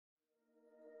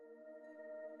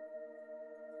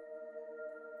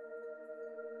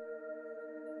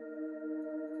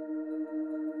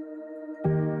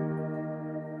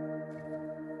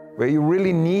where you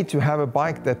really need to have a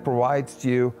bike that provides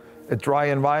you a dry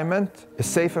environment, a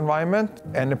safe environment,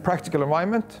 and a practical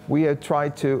environment, we have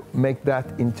tried to make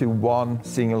that into one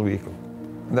single vehicle.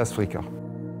 And that's Frikar.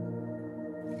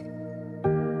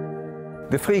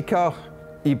 The Frikar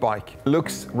e-bike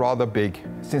looks rather big,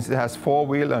 since it has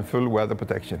four-wheel and full weather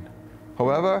protection.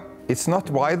 However, it's not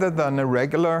wider than a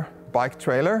regular bike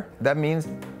trailer. That means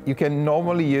you can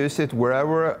normally use it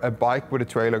wherever a bike with a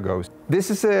trailer goes. This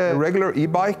is a regular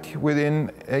e-bike within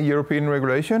a European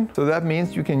regulation, so that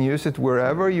means you can use it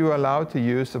wherever you're allowed to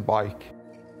use a bike.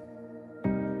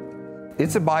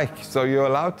 It's a bike, so you're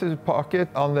allowed to park it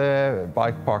on the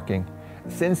bike parking.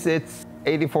 Since it's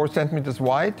 84 centimeters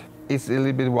wide, it's a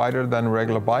little bit wider than a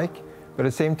regular bike, but at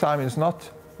the same time it's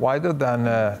not wider than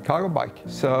a cargo bike.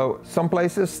 So some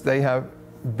places they have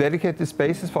dedicated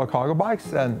spaces for cargo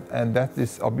bikes, and that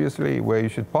is obviously where you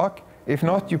should park. If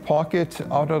not, you park it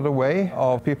out of the way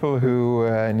of people who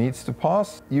needs to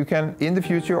pass. You can, in the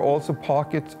future, also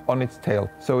park it on its tail.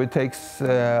 So it takes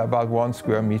about 1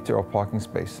 square meter of parking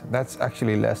space. That's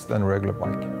actually less than a regular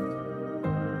bike.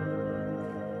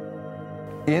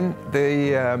 In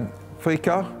the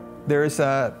Frikar, there is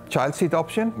a child seat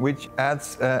option, which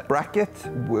adds a bracket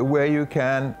where you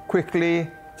can quickly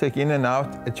take in and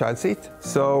out a child seat.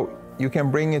 So you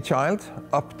can bring a child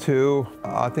up to,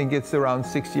 I think it's around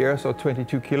 6 years or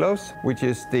 22 kilos, which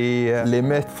is the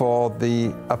limit for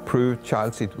the approved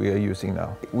child seat we are using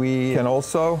now. We can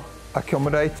also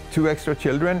accommodate 2 extra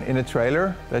children in a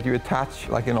trailer that you attach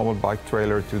like a normal bike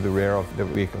trailer to the rear of the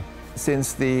vehicle.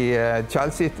 Since the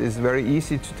child seat is very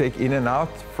easy to take in and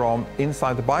out from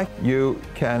inside the bike, you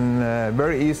can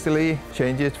very easily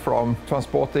change it from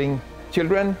transporting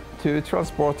children to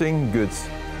transporting goods.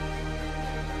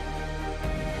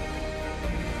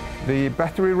 The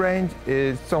battery range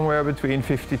is somewhere between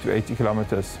 50 to 80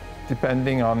 kilometers,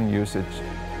 depending on usage.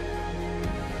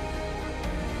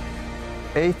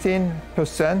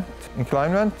 18%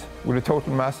 inclinement with a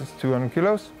total mass of 200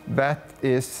 kilos. That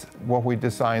is what we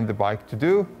designed the bike to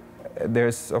do.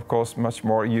 There's, of course, much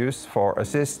more use for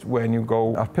assist when you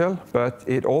go uphill, but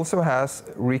it also has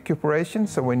recuperation,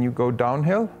 so when you go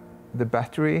downhill, the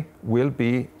battery will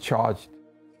be charged.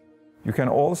 You can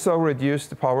also reduce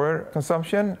the power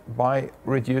consumption by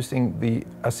reducing the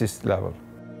assist level.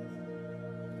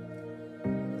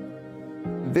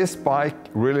 This bike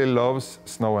really loves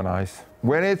snow and ice.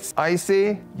 When it's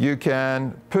icy, you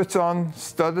can put on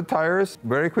studded tires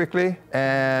very quickly,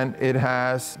 and it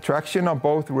has traction on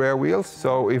both rear wheels.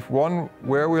 So if one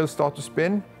rear wheel starts to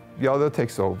spin, the other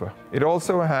takes over. It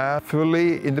also has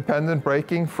fully independent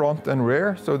braking front and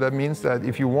rear, so that means that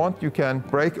if you want, you can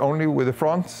brake only with the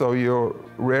front, so your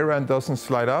rear end doesn't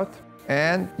slide out.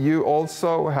 And you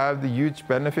also have the huge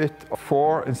benefit of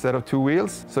 4 instead of 2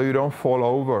 wheels, so you don't fall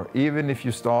over, even if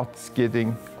you start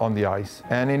skidding on the ice.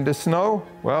 And in the snow,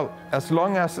 well, as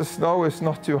long as the snow is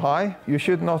not too high, you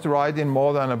should not ride in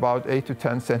more than about 8 to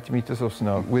 10 centimeters of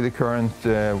snow with the current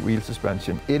wheel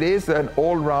suspension. It is an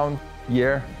all-round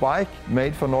year bike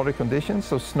made for Nordic conditions,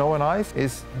 so snow and ice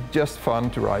is just fun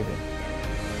to ride in.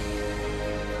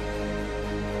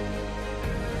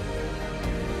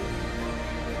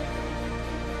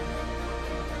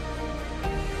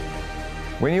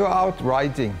 When you're out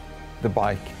riding the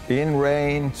bike in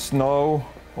rain, snow,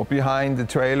 or behind the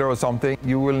trailer or something,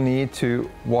 you will need to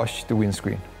wash the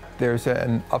windscreen. There's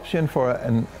an option for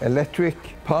an electric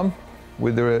pump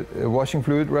with a washing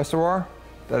fluid reservoir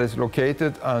that is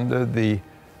located under the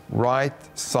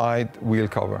right side wheel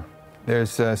cover.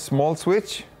 There's a small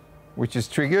switch which is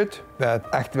triggered that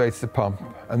activates the pump,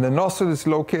 and the nozzle is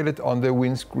located on the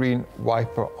windscreen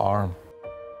wiper arm.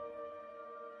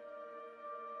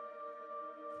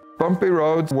 Bumpy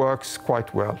road works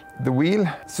quite well. The wheel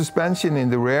suspension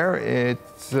in the rear,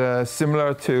 it's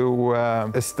similar to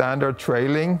a standard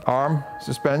trailing arm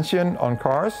suspension on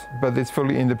cars, but it's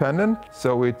fully independent,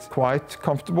 so it's quite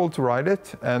comfortable to ride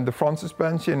it. And the front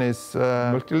suspension is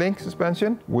multi-link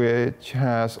suspension, which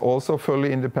has also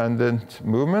fully independent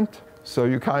movement. So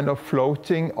you're kind of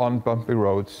floating on bumpy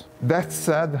roads. That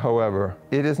said, however,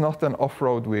 it is not an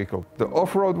off-road vehicle. The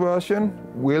off-road version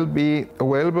will be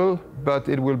available, but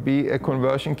it will be a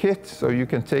conversion kit, so you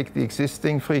can take the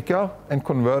existing Frikar and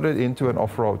convert it into an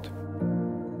off-road.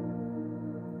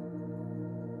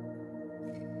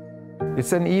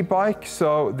 It's an e-bike,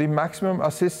 so the maximum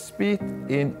assist speed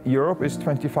in Europe is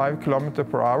 25 km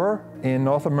per hour. In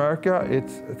North America,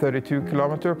 it's 32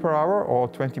 km per hour or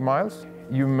 20 miles.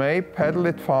 You may pedal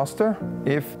it faster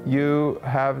if you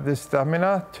have the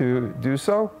stamina to do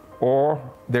so, or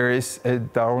there is a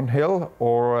downhill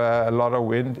or a lot of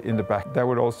wind in the back. That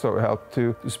would also help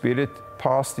to speed it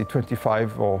past the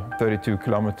 25 or 32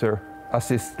 kilometer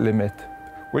assist limit.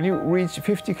 When you reach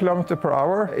 50 kilometers per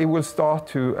hour, it will start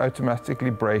to automatically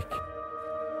brake.